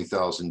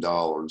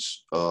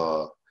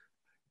 $20,000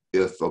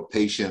 if a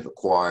patient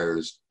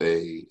acquires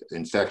a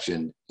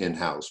infection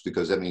in-house,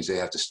 because that means they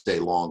have to stay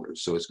longer.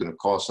 So it's going to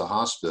cost the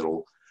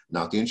hospital,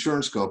 not the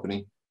insurance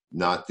company,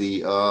 not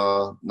the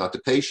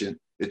patient.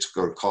 It's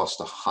going to cost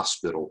the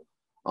hospital,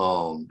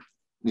 20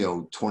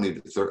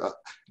 to 30.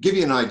 Give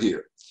you an idea.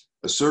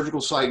 A surgical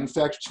site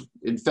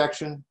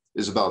infection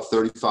is about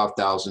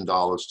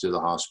 $35,000 to the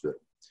hospital.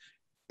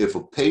 If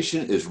a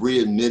patient is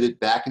readmitted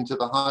back into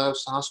the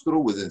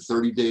hospital within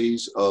 30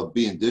 days of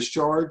being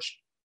discharged,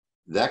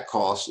 that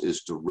cost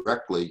is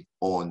directly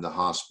on the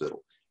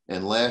hospital.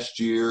 And last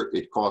year,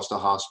 it cost the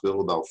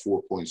hospital about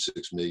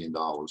 $4.6 million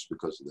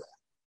because of that.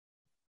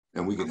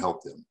 And we can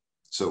help them.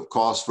 So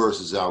cost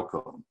versus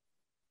outcome.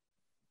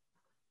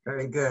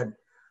 Very good.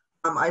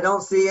 I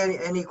don't see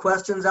any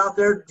questions out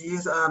there. Do you,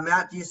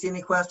 Matt, do you see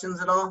any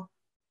questions at all?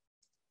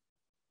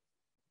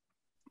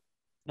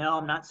 No,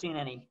 I'm not seeing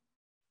any.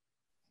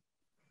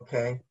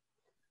 Okay.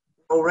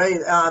 Well,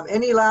 Ray,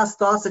 any last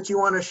thoughts that you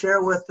want to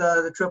share with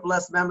the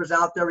SSS members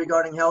out there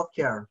regarding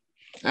healthcare?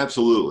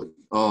 Absolutely.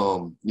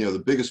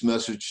 The biggest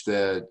message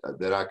that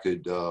I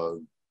could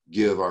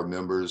give our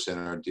members and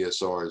our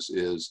DSRs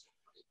is,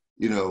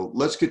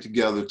 let's get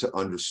together to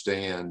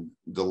understand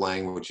the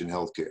language in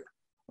healthcare.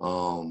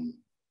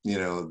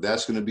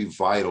 That's going to be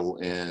vital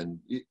and,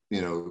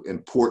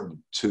 important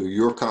to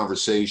your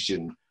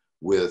conversation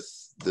with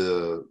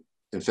the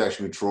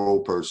infection control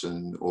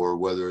person, or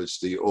whether it's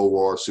the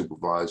OR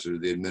supervisor,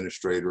 the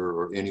administrator,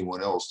 or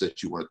anyone else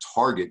that you want to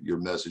target your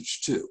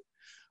message to.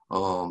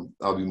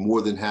 I'll be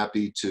more than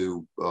happy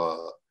to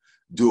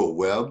do a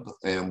web,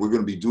 and we're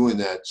going to be doing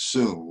that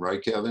soon,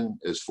 right, Kevin,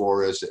 as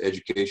far as the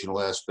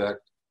educational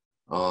aspect.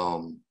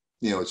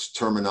 it's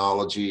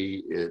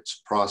terminology,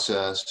 it's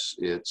process,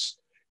 it's,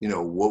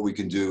 what we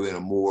can do in a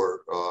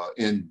more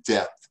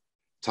in-depth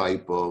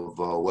type of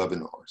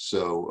webinar.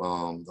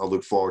 So I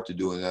look forward to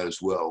doing that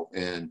as well.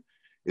 And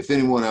if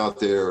anyone out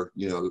there,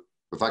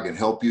 if I can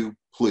help you,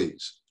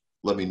 please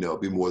let me know.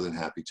 I'd be more than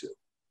happy to.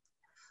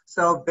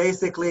 So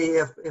basically,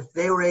 if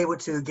they were able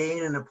to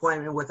gain an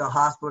appointment with a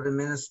hospital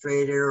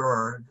administrator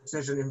or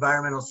Decision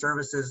Environmental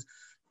Services,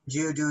 do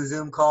you do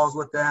Zoom calls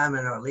with them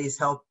and at least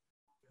help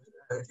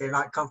if they're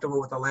not comfortable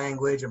with the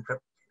language and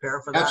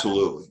prepare for that?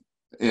 Absolutely.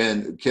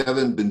 And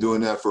Kevin, been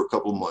doing that for a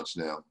couple of months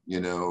now,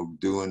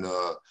 doing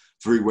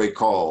three-way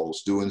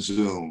calls, doing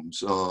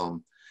Zooms.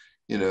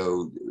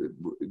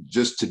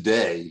 Just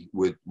today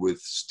with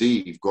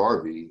Steve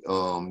Garvey,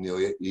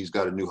 he's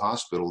got a new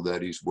hospital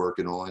that he's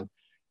working on,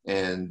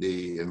 and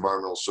the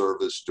environmental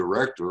service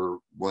director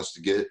wants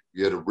to get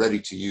a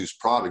ready-to-use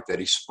product that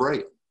he's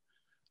spraying.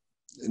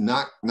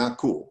 Not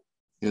cool.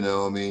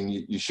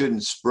 You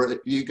shouldn't spray.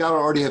 You got to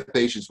already have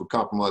patients with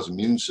compromised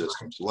immune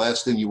systems. The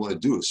last thing you want to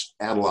do is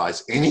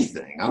analyze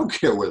anything. I don't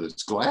care whether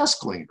it's glass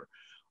cleaner.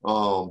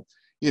 So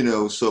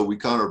we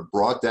kind of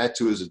brought that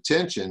to his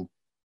attention.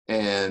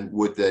 And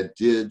what that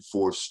did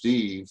for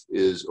Steve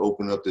is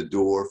open up the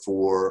door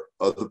for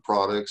other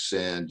products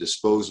and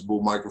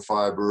disposable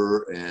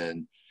microfiber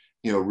and,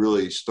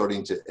 really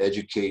starting to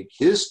educate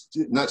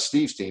not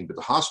Steve's team, but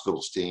the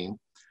hospital's team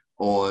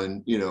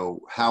on,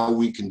 how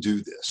we can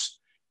do this.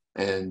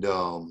 And,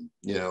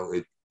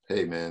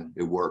 hey man,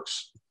 it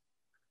works.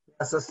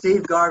 So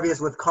Steve Garvey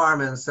is with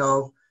Carmen.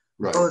 So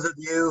right. Those of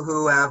you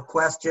who have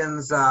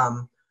questions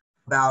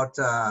about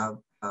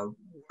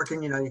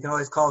working, you can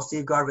always call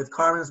Steve Garvey with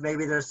Carmen's.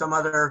 Maybe there's some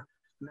other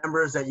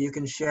members that you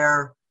can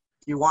share.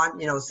 If you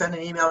want, send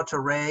an email to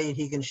Ray.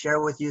 He can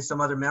share with you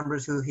some other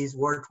members who he's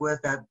worked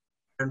with that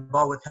are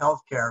involved with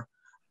healthcare.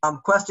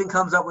 Question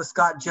comes up with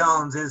Scott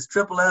Jones. Is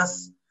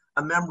SSS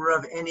a member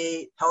of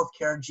any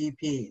healthcare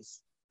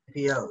GPOs?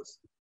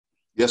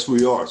 Yes,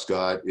 we are,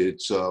 Scott.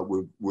 It's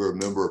we're a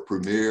member of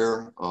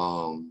Premier.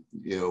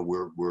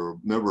 We're a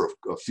member of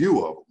a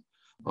few of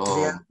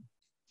them.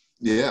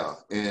 Yeah,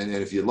 and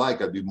if you'd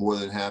like, I'd be more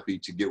than happy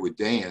to get with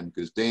Dan,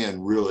 because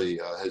Dan really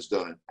has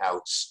done an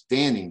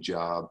outstanding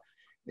job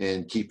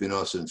in keeping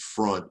us in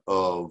front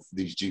of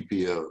these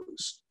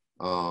GPOs.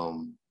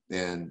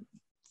 And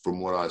from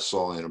what I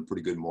saw in them,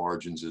 pretty good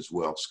margins as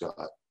well, Scott.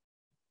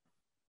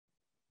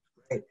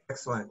 Great,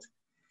 excellent.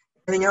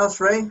 Anything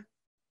else, Ray?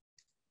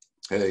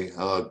 Hey,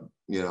 I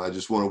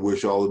just want to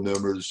wish all the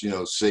members,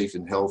 safe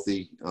and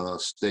healthy,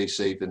 stay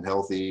safe and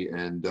healthy.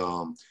 And,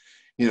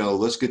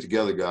 let's get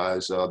together,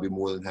 guys. I'll be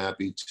more than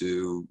happy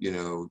to,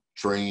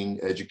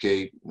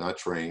 educate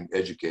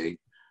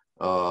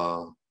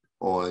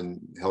on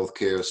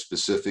healthcare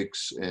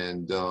specifics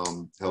and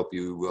help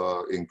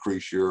you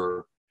increase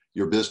your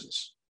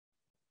business.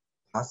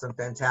 Awesome,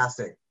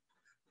 fantastic.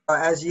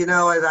 As you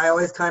know, as I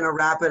always kind of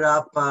wrap it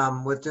up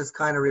with just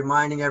kind of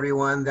reminding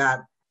everyone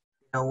that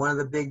one of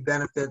the big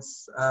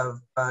benefits of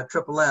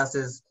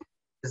SSS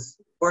is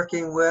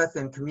working with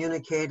and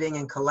communicating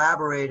and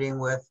collaborating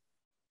with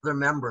other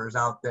members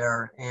out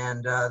there.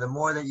 And the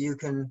more that you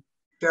can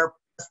share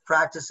best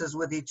practices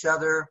with each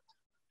other,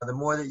 the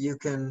more that you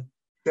can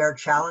share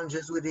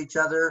challenges with each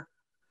other,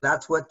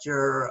 that's what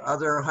your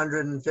other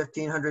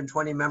 115,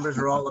 120 members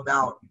are all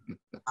about.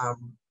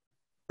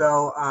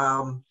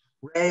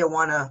 Ray, I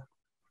want to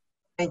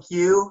thank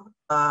you,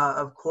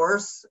 of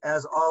course,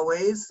 as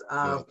always,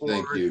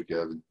 thank you,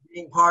 Kevin,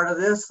 being part of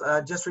this.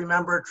 Just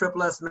remember,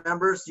 SSS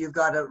members, you've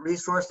got a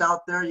resource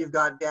out there. You've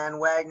got Dan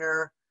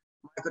Wagner,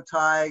 Michael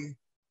Teig,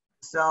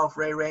 myself,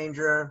 Ray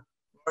Ranger,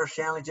 Laura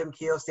Shanley, Jim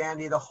Keogh,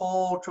 Sandy. The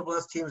whole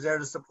SSS team's there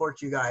to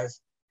support you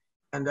guys.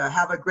 And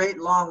have a great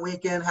long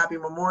weekend. Happy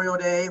Memorial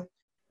Day.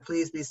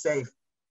 Please be safe.